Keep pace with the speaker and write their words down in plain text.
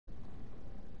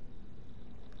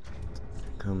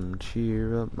Come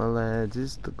cheer up, my lads,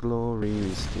 it's the glory we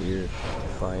steer. To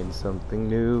find something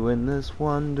new in this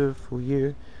wonderful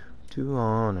year. To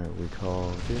honor we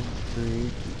call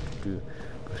DS3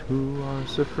 but who are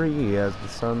so free as the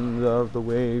sons of the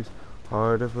waves?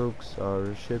 Heart of oaks are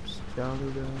our ships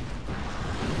jolly dove.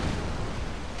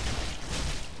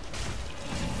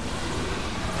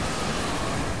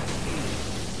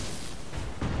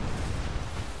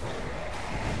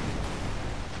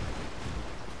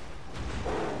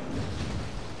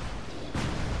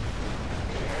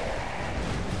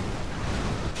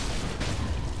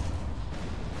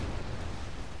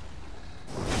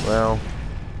 Well,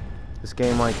 this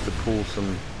game likes to pull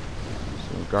some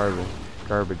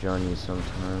garbage on you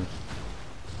sometimes.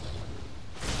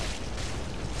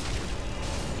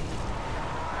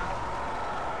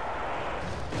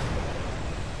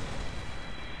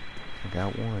 I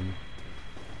got one.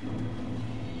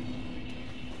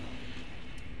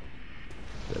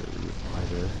 Better reapply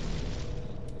this.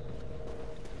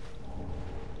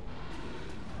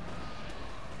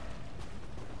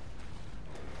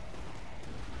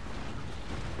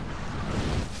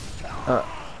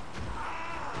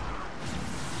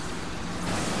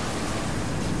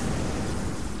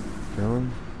 Really?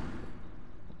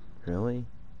 Really?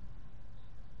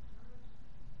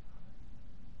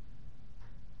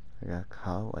 I got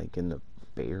caught like in the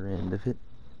bare end of it.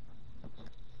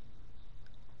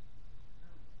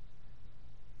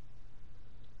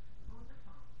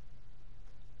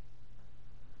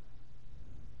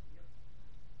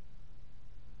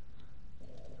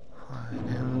 Fight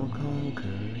and we'll conquer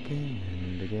again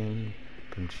and again.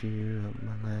 Come cheer up,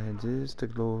 my lads, it's the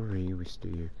glory we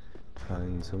steer.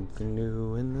 Find something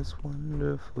new in this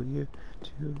wonderful year.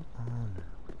 To honor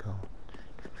we call.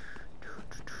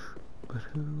 But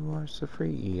who are so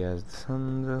free as the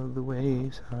sons of the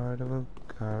waves? Heart of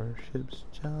oak, our ships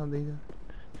jolly dove.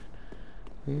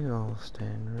 We all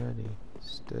stand ready,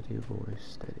 steady boys,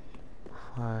 steady. We'll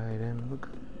fight and we'll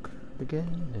conquer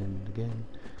again and again.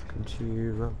 Come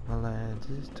cheer up, my lads,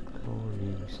 it's the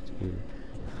glory we steer.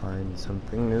 Find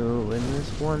something new in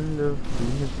this wonderful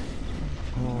year.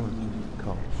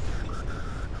 Call.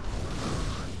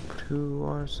 But who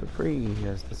are so free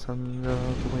as the sons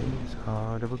of the waves?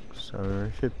 Heart of oaks are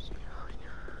our ships.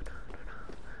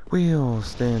 We all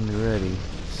stand ready,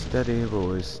 steady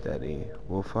boys, steady.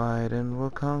 We'll fight and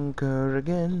we'll conquer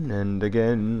again and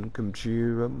again. Come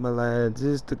cheer up, my lads,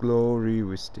 it's the glory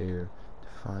we steer. To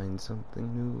find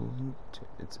something new.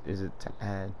 Is it to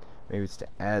add? Maybe it's to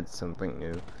add something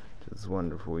new to this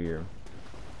wonderful year.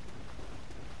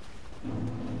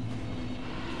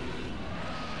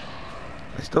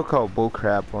 I still call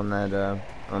bullcrap on that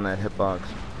hitbox.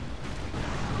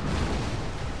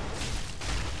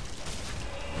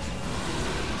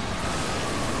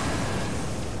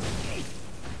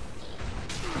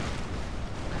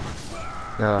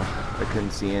 I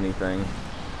couldn't see anything.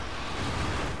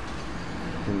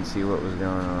 Couldn't see what was going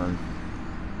on.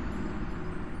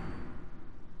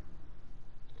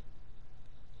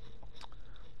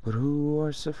 But who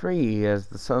are so free as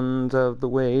the sons of the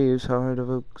waves? Heart of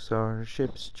oaks are our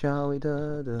ships jolly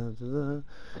da da da da.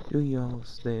 Do y'all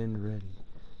stand ready?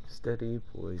 Steady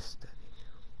boys, steady.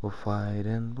 We'll fight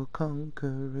and we'll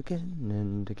conquer again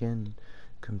and again.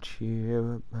 Come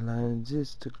cheer up, my lads,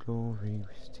 it's the glory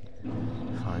we steer.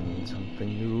 Find something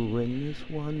new in this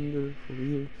wonderful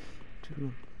year.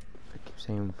 I keep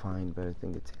saying find, but I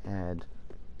think it's add.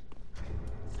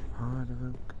 Heart of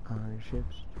oak, our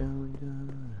ships jolly da.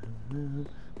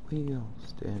 We all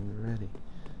stand ready,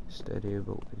 steady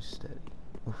boys, steady.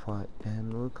 We'll fight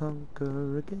and we'll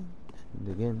conquer again and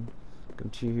again.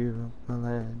 Come cheer up, my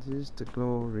lads, it's the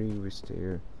glory we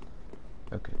steer.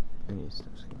 Okay, I need to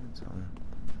stop singing that song.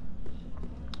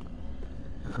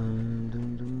 Dum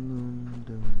dum dum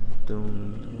dum dum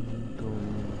dum dum dum.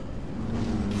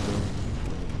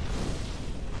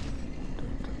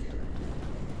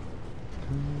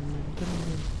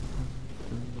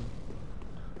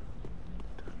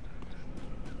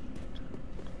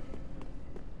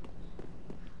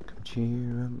 Come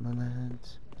cheer up, my lads.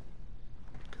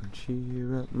 Come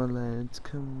cheer up, my lads.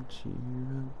 Come cheer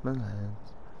up, my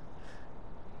lads.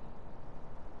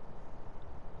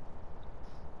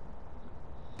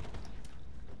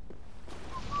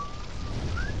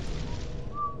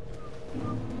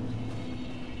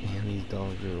 Man, these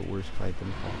dogs are a worse fight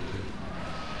than Falter.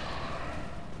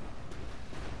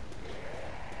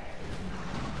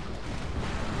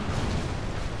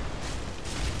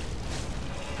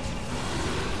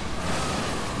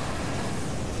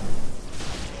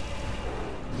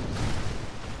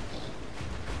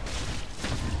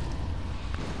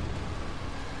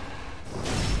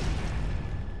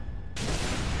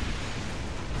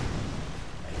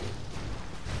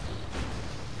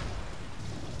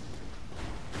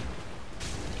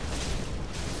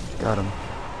 Got him.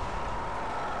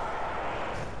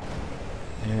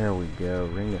 There we go.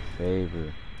 Ring of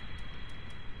Favor.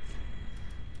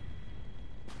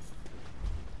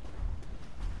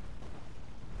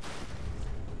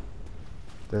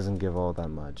 Doesn't give all that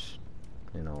much,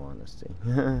 in all honesty.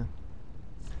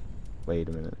 Wait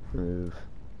a minute. Remove.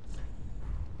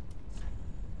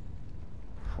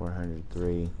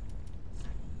 403.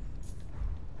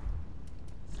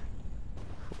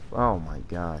 Oh my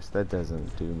gosh, that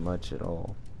doesn't do much at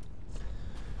all.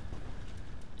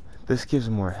 This gives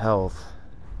more health,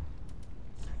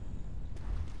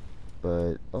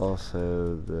 but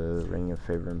also the Ring of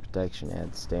Favor and Protection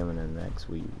adds stamina next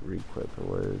we re-equip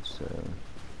or load, so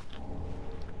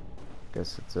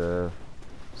guess it's a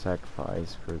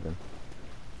sacrifice for them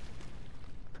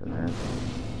for that.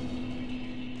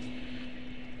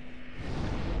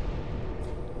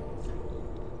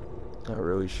 Not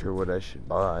really sure what I should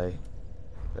buy,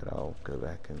 but I'll go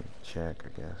back and check, I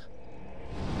guess.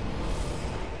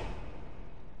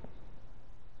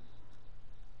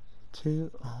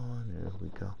 To honor we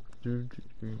go.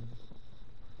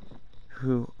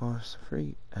 Who are so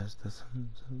free as the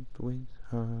sons of the waves,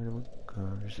 hard of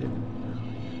our ship.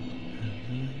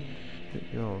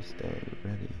 You all stand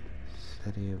ready,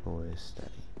 steady boys,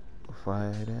 steady. We'll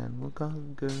fight and we'll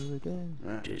conquer again.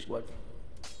 Just what?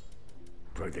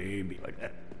 Pretty be like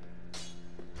that. I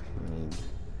need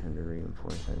him to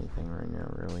reinforce anything right now,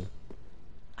 really.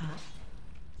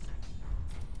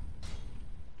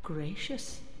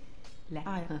 Gracious.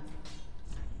 Liar.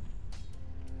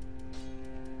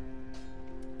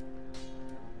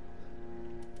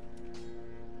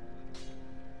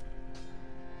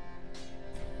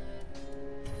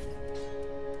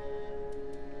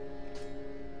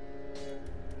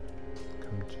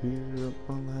 Come cheer up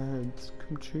my lads,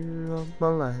 come cheer up my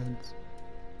lads.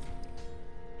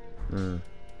 Not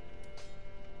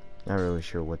really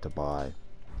sure what to buy.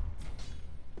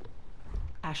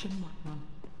 Ashen one.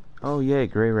 Oh yay,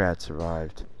 Grey Rat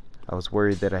survived. I was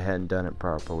worried that I hadn't done it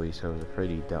properly, so I was afraid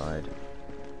he died.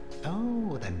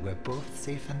 Oh, then we're both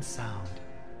safe and sound.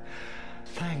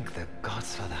 Thank the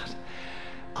gods for that.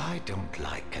 I don't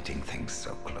like getting things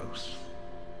so close.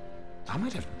 I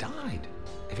might have died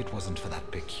if it wasn't for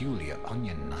that peculiar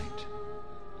onion knight.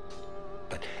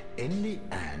 But in the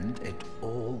end, it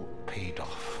all paid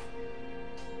off.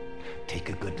 Take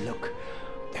a good look.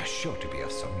 They're sure to be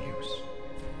of some use.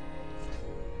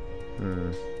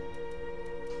 Well,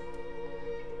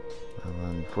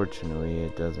 unfortunately,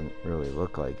 it doesn't really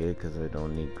look like it because I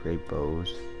don't need great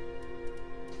bows.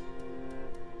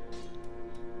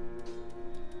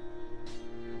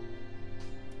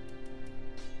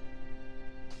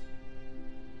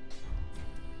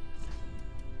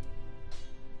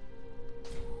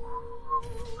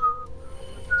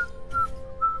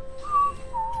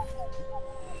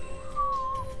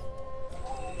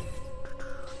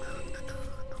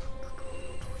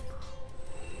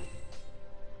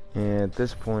 And at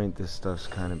this point, this stuff's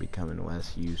kind of becoming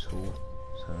less useful,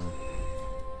 so...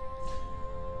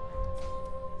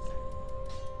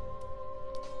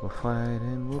 We'll fight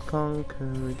and we'll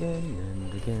conquer again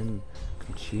and again.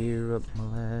 Come cheer up, my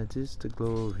lads, it's the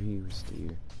glory we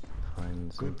steer.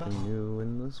 Find something new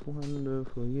in this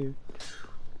wonderful year.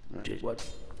 Just what?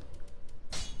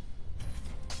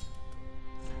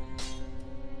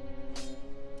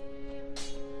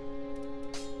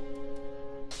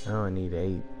 Oh, I need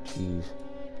 8. Jeez.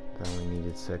 I only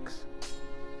needed 6.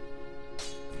 I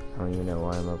don't even know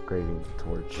why I'm upgrading the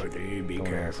torch. Pretty be Don't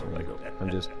ask careful. me.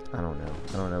 I'm just, I don't know.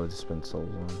 I don't know what to spend souls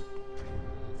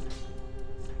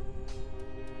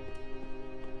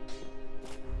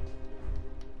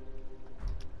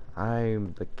on.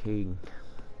 I'm the king.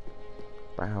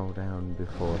 Bow down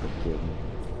before the king.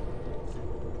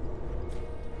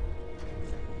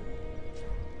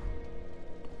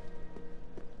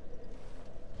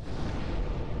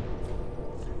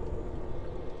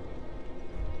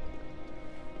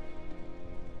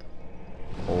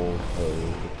 Old Ho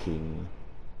the king.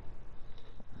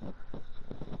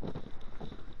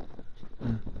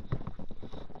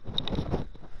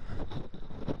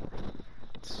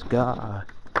 Scar.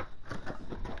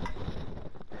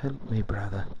 Help me,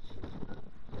 brother.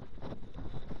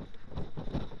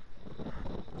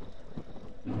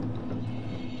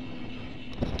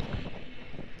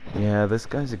 Yeah, this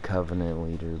guy's a Covenant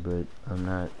leader, but I'm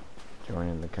not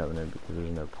joining the Covenant because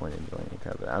there's no point in joining the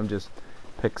Covenant. I'm just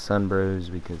pick Sunbros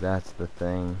because that's the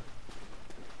thing.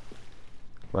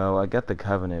 Well, I got the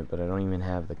Covenant, but I don't even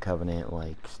have the Covenant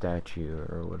like statue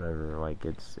or whatever. Like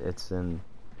it's in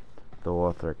the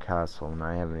Lothar Castle, and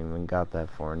I haven't even got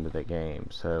that far into the game.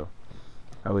 So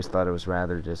I always thought it was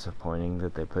rather disappointing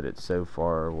that they put it so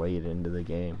far late into the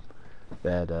game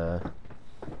that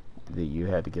that you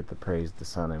had to get the Praise the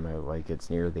Sun emote. Like, it's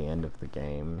near the end of the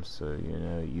game, so you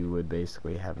know you would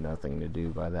basically have nothing to do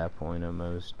by that point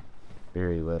almost.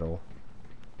 Very little.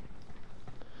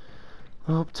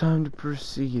 Well, time to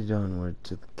proceed onward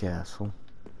to the castle.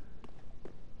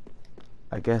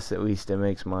 I guess at least it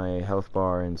makes my health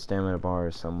bar and stamina bar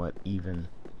somewhat even.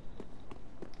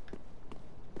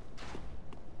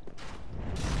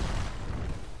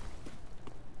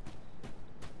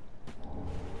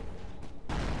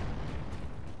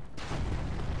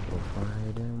 We'll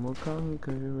fight and we'll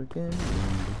conquer again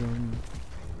and again.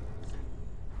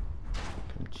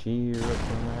 Come cheer up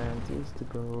the lads, it's the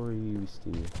glory we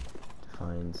steer. To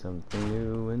find something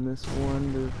new in this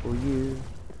wonderful year.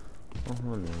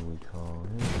 Honor we call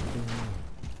it again.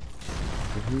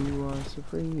 But who are so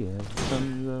free as the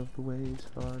sons of the waves,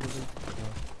 heart of the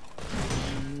clock.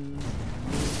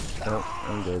 Oh,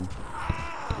 I'm good.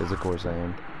 Because of course I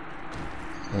am.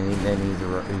 And then he's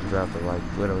about to like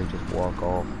literally just walk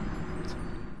off.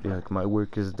 Be like, my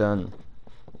work is done.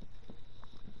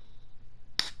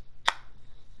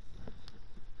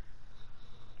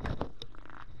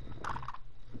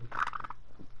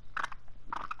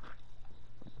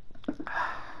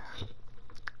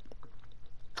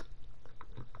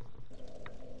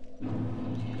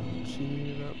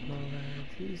 Cheer up, my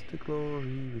lads, is the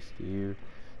glory we steer.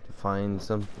 To find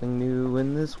something new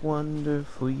in this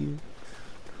wonderful year.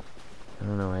 I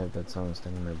don't know, I have that song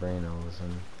stuck in my brain all of a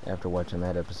sudden. After watching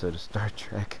that episode of Star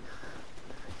Trek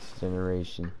Next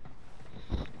Generation.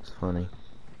 It's funny.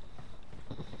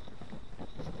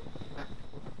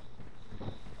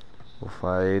 We'll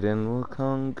fight and we'll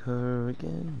conquer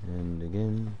again and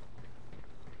again.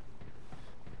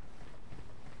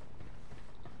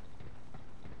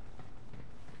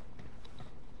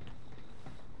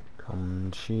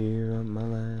 Come cheer up, my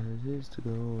lads, it's the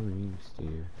glory we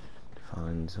steer. To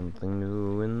find something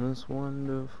new in this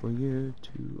wonderful year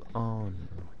to honor.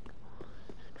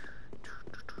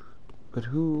 But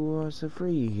who are so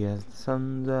free as the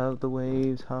sons of the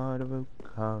waves, heart of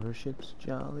oak, our ships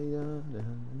jolly,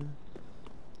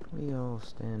 we all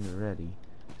stand ready,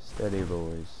 steady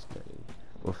boys, steady.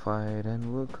 We'll fight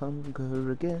and we'll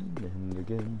conquer again and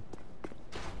again.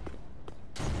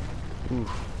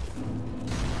 Oof.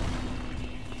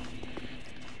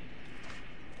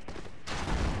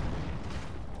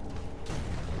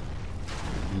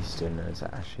 Eastern as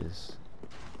ashes.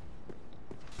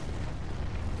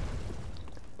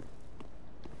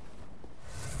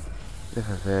 There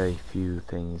are very few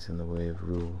things in the way of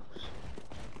rules.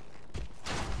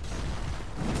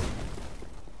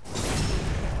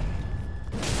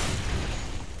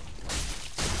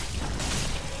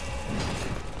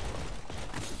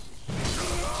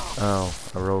 Oh,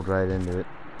 I rolled right into it.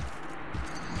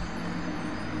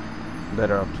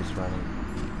 Better off just running.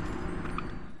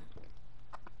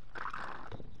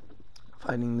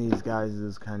 Fighting these guys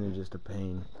is kind of just a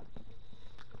pain.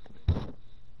 Come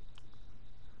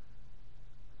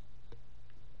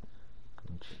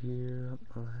cheer up,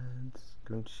 my lads.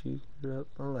 Come cheer up,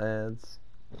 my lads.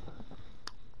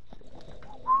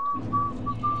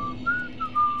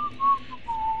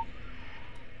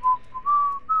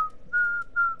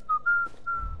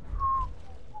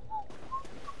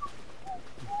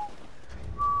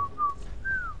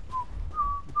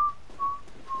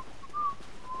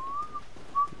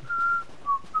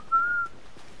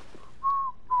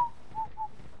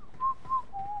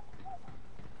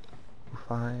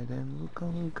 Fight and we'll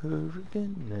conquer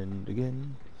again and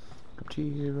again. Come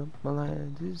cheer up, my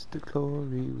lads, it's the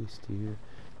glory we steer.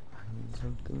 Find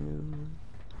something new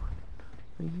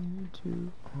for you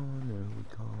to honor. We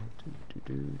call do do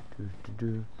do do do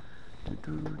do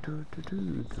do do do do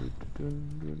do do do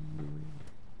do.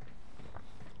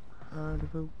 Heart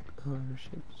of oak, our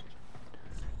ships.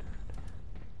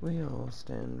 We all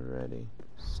stand ready,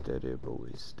 steady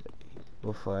boys, steady.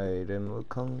 We'll fight and we'll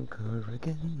conquer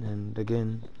again and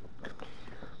again.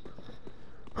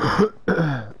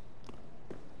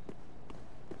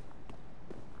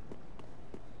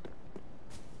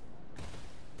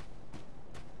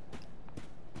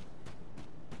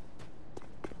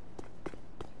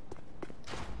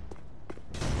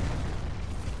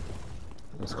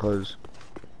 Let's close.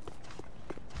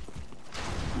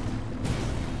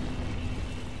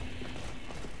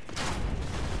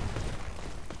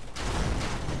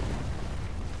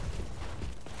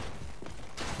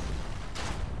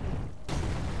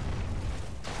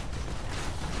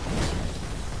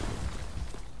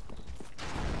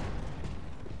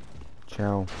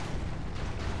 Ciao.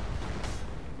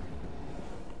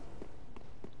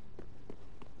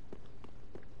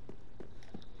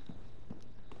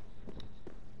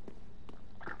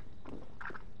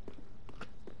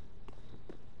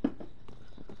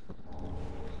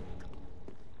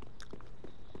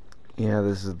 Yeah,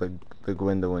 this is the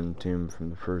Gwendolyn tomb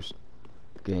from the first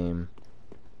game,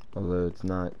 although it's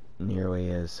not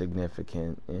nearly as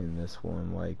significant in this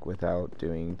one. Like, without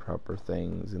doing proper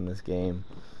things in this game,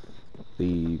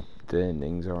 the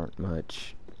endings aren't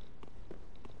much.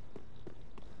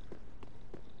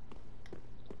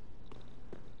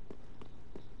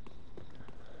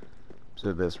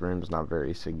 So this room's not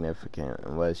very significant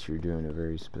unless you're doing a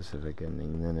very specific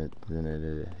ending.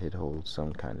 Then it holds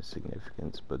some kind of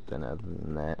significance. But then other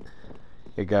than that,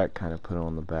 it got kind of put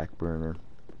on the back burner.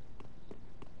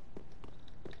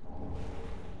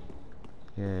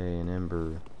 Yay, an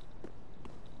ember.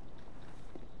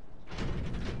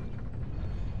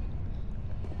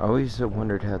 I always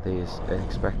wondered how they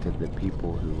expected the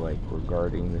people who like were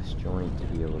guarding this joint to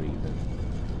be able to even.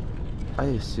 I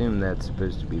assume that's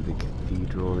supposed to be the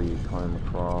cathedral that you climb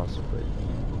across, but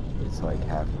it's like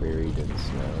half buried in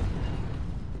snow.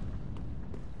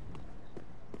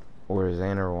 Or has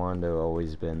Anne Arundel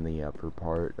always been the upper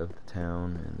part of the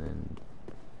town, and then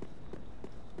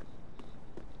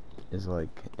is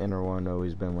like Anne Arundel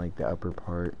always been like the upper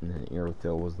part, and then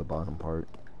Irithyll was the bottom part?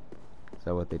 Is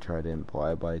that what they try to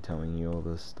imply by telling you all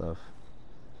this stuff?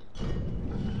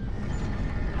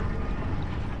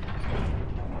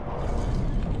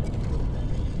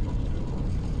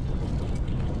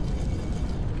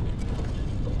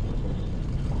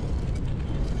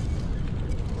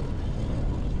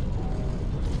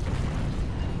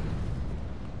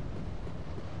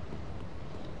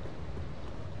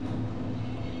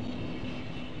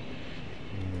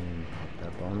 And pop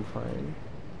that bonfire.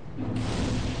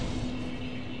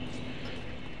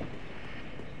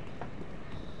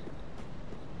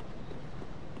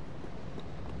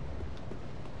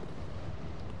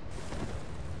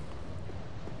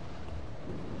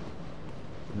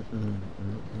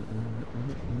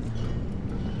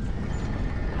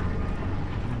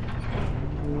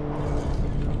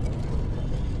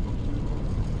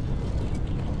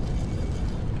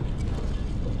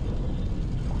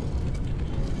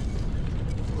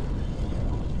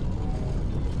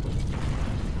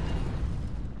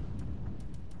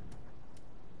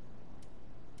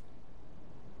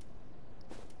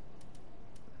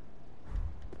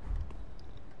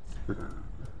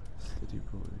 City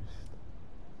boys.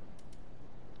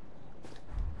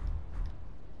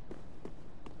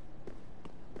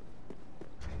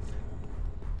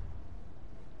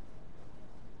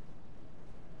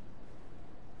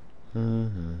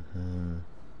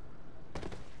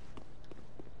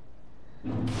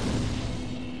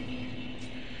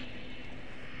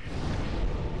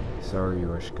 Sorry,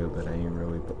 Yoshka, but I ain't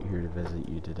really here to visit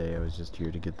you today. I was just here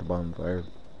to get the bonfire.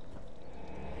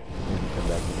 Maybe come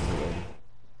back and visit later.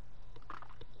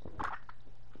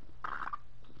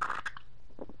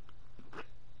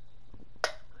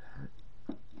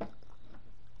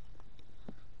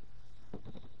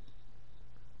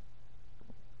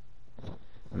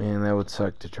 Man, that would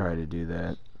suck to try to do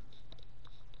that.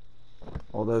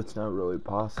 Although it's not really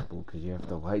possible because you have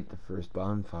to light the first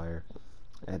bonfire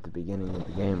at the beginning of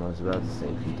the game. I was about to say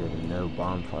if you did a no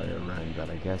bonfire run,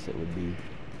 but I guess it would be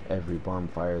every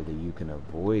bonfire that you can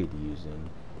avoid using,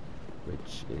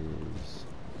 which is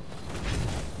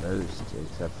most,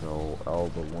 except for all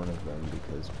but one of them,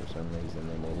 because for some reason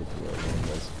they made it to where one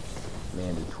was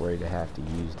mandatory to have to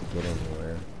use to get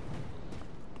anywhere.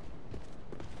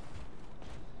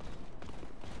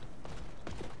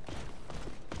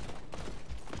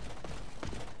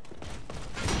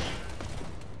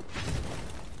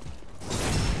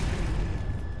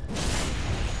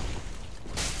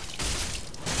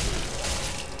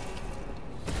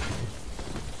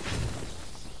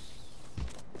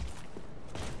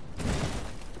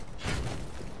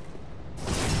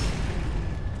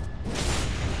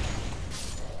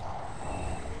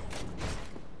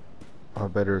 I'm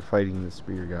better at fighting the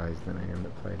spear guys than I am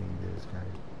at fighting those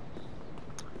guys.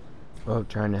 Well,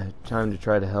 time to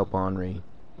try to help Henri.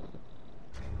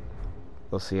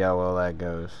 We'll see how well that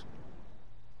goes.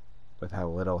 With how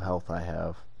little health I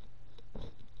have.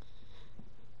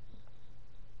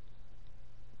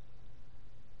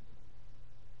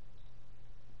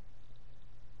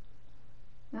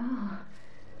 Ah,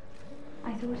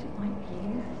 I thought it might be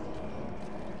you.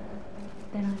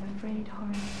 Then I'm afraid,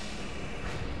 Horace.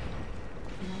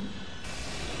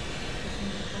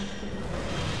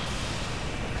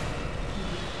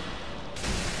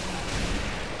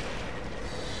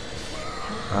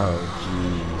 Oh,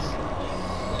 jeez.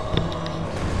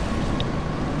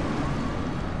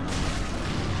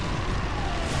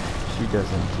 She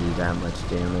doesn't do that much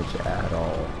damage at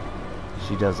all.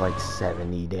 She does like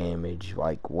 70 damage.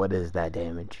 Like, what is that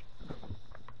damage?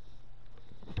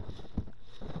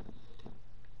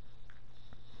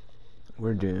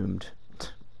 We're doomed.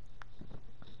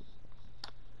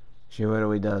 She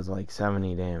literally does like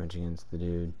 70 damage against the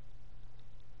dude.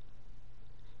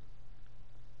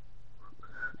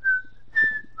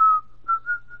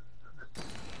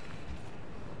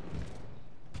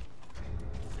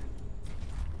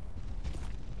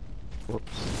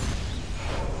 Whoops.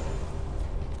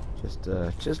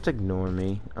 Just ignore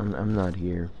me. I'm not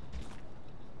here.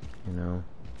 You know.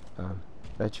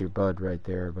 That's your bud right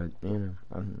there, but you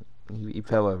know, he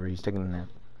fell over. He's taking a nap.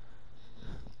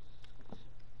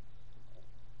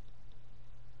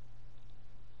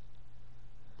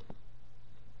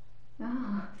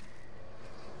 Oh,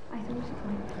 I thought it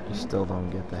might be You still don't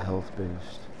get the health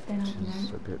boost, Then which I'd is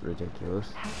know. a bit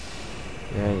ridiculous. How-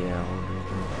 Yeah, I'll do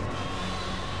it.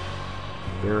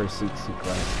 Very Seek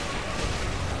class.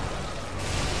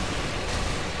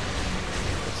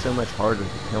 It's so much harder to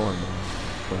kill him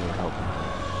when you're helping him.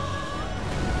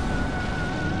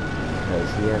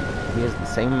 Because he has the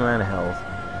same amount of health,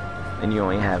 and you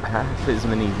only have half as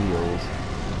many heals.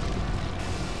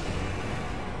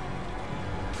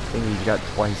 I think he's got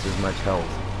twice as much health.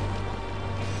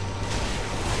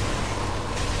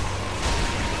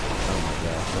 Oh my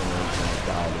gosh, I know he's gonna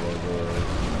die there.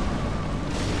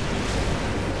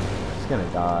 She's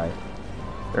gonna die.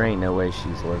 There ain't no way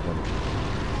she's living.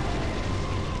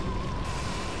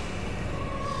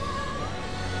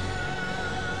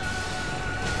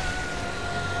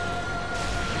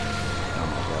 Oh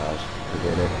my gosh,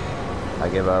 forget it. I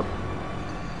give up.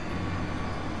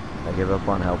 I give up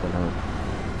on helping her.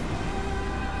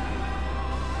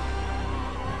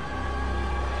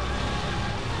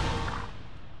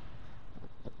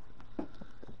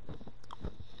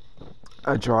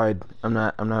 I tried. I'm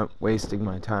not wasting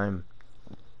my time.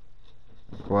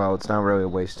 Well, it's not really a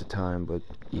waste of time, but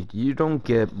you don't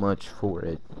get much for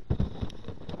it.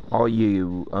 All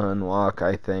you unlock,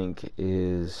 I think,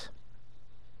 is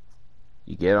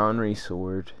you get Henri's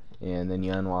sword, and then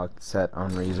you unlock the set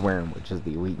Henri's wearing, which is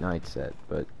the Elite Knight set,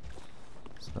 but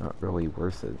it's not really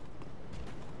worth it.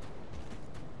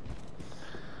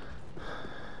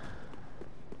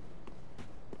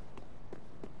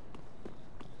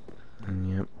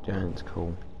 And yep, Giant's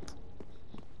cool.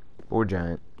 Or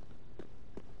Giant.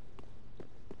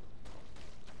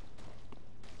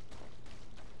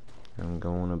 I'm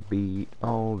gonna beat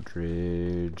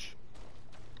Aldridge.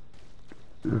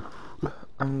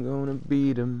 I'm gonna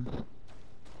beat him.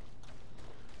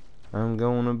 I'm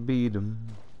gonna beat him.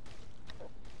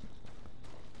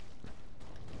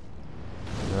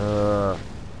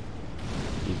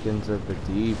 Beacons of the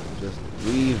Deep, just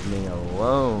leave me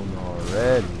alone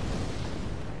already.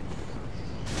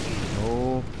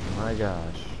 Oh my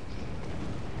gosh.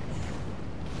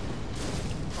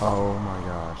 Oh my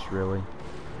gosh, really?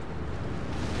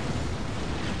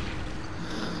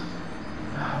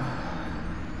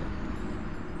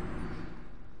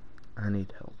 I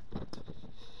need help.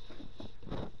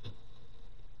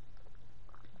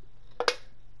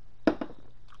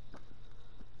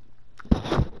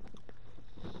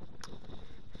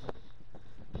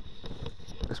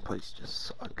 This place just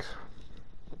sucks.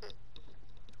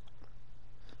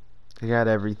 You got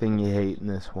everything you hate in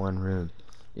this one room.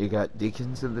 You got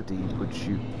Deacons of the Deep, which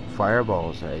shoot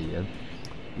fireballs at you.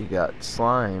 You got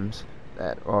slimes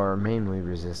that are mainly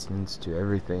resistant to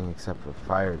everything except for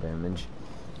fire damage.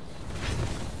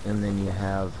 And then you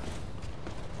have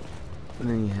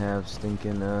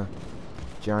stinking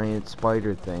giant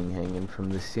spider thing hanging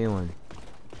from the ceiling,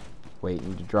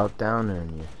 waiting to drop down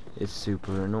on you. It's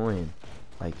super annoying.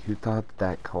 Like, who thought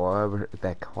that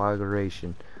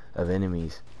collaboration of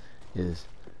enemies is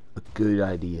a good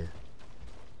idea?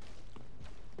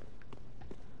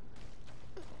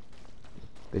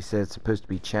 They said it's supposed to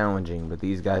be challenging, but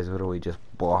these guys literally just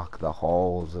block the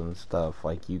halls and stuff.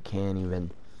 Like, you can't even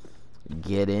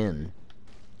get in.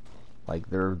 Like,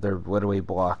 they're literally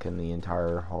blocking the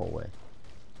entire hallway.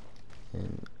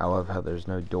 And I love how there's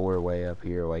no doorway up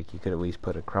here. Like, you could at least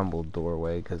put a crumbled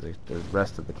doorway, because there's the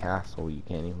rest of the castle you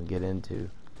can't even get into.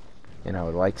 And I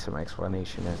would like some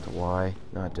explanation as to why,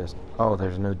 not just, oh,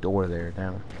 there's no door there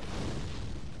now.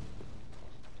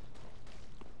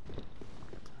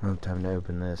 I don't have time to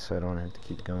open this, so I don't have to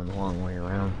keep going the long way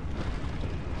around.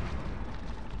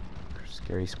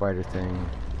 Scary spider thing.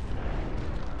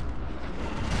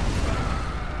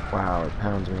 Wow, it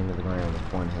pounds me into the ground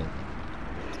with one hit.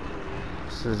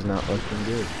 This is not looking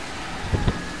good.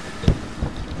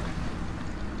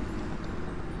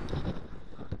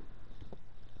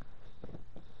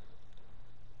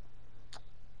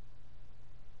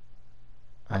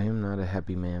 I am not a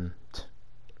happy man.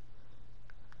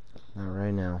 Not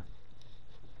right now.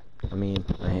 I mean,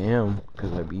 I am,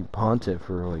 because I beat Pontiff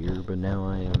earlier, but now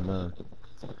I am,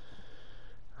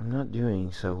 I'm not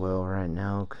doing so well right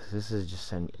now, because this is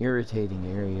just an irritating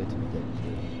area to get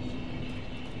to.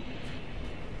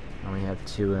 I only have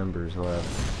 2 embers left.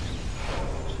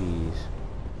 Jeez.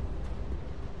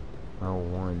 Oh,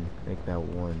 1. Make that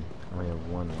 1. I only have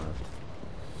 1 left.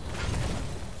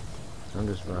 I'm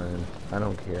just running. I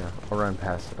don't care. I'll run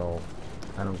past it all.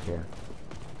 I don't care.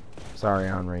 Sorry,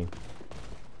 Henri.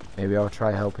 Maybe I'll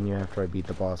try helping you after I beat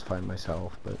the boss fight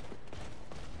myself, but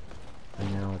I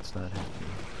know it's not happening.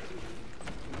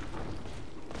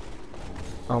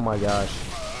 Oh my gosh.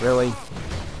 Really?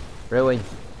 Really?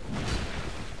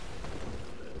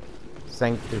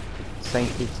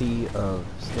 Sanctity of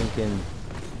stinking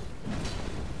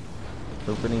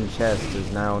opening chest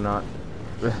is now not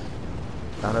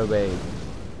obeyed.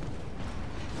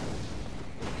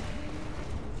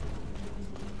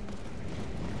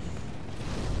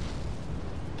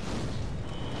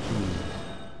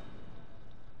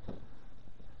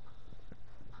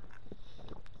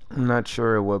 I'm not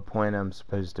sure at what point I'm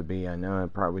supposed to be. I know I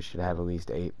probably should have at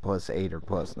least 8 plus 8 or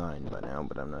plus 9 by now,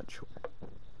 but I'm not sure.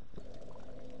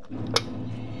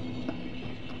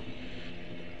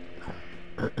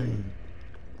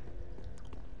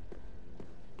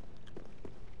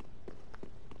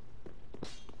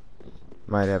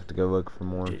 Might have to go look for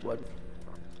more,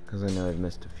 because I know I've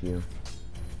missed a few.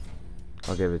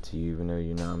 I'll give it to you, even though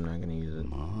you know I'm not going to use it.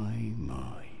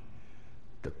 My.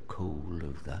 The coal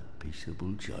of that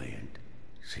peaceable giant.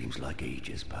 Seems like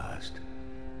ages passed.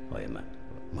 I am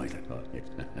my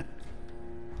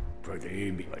Prithee,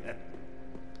 be like that.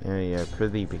 Yeah,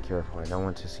 prithee be careful. I don't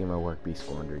want to see my work be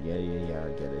squandered. Yeah, I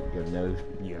get it. You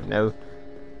have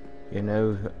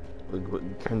no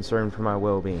concern for my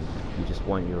well-being. You just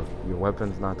want your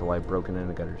weapons not to lie broken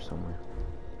in a gutter somewhere.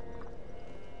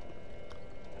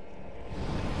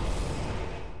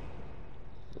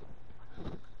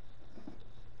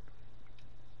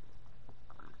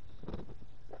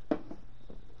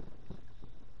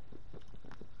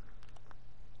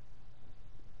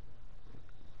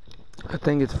 I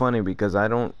think it's funny because I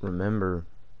don't remember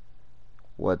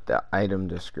what the item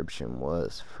description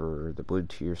was for the blue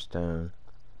tear stone,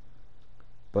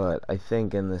 but I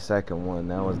think in the second one,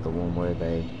 that was the one where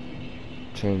they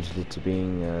changed it to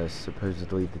being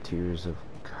supposedly the tears of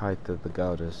Kaitha the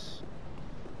goddess,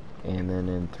 and then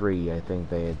in 3 I think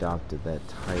they adopted that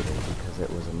title because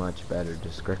it was a much better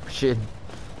description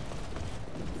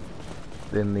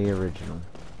than the original.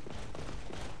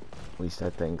 At least I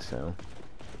think so.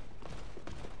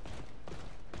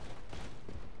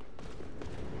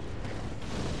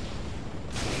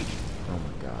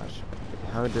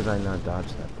 How did I not dodge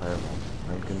that fireball?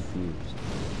 I'm confused.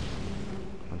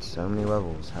 On so many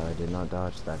levels, how I did not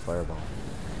dodge that fireball.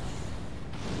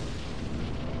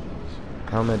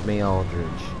 Come at me,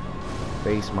 Aldridge.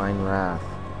 Face mine wrath.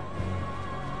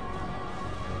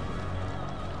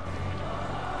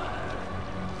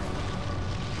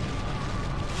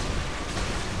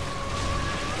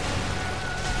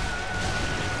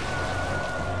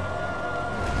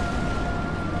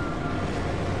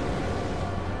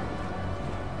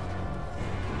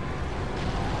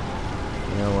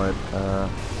 You know what,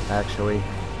 actually,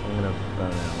 I'm gonna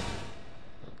bone out.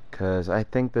 Because I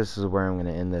think this is where I'm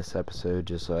gonna end this episode,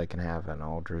 just so I can have an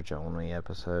Aldridge only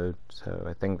episode. So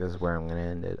I think this is where I'm gonna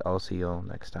end it. I'll see y'all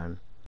next time.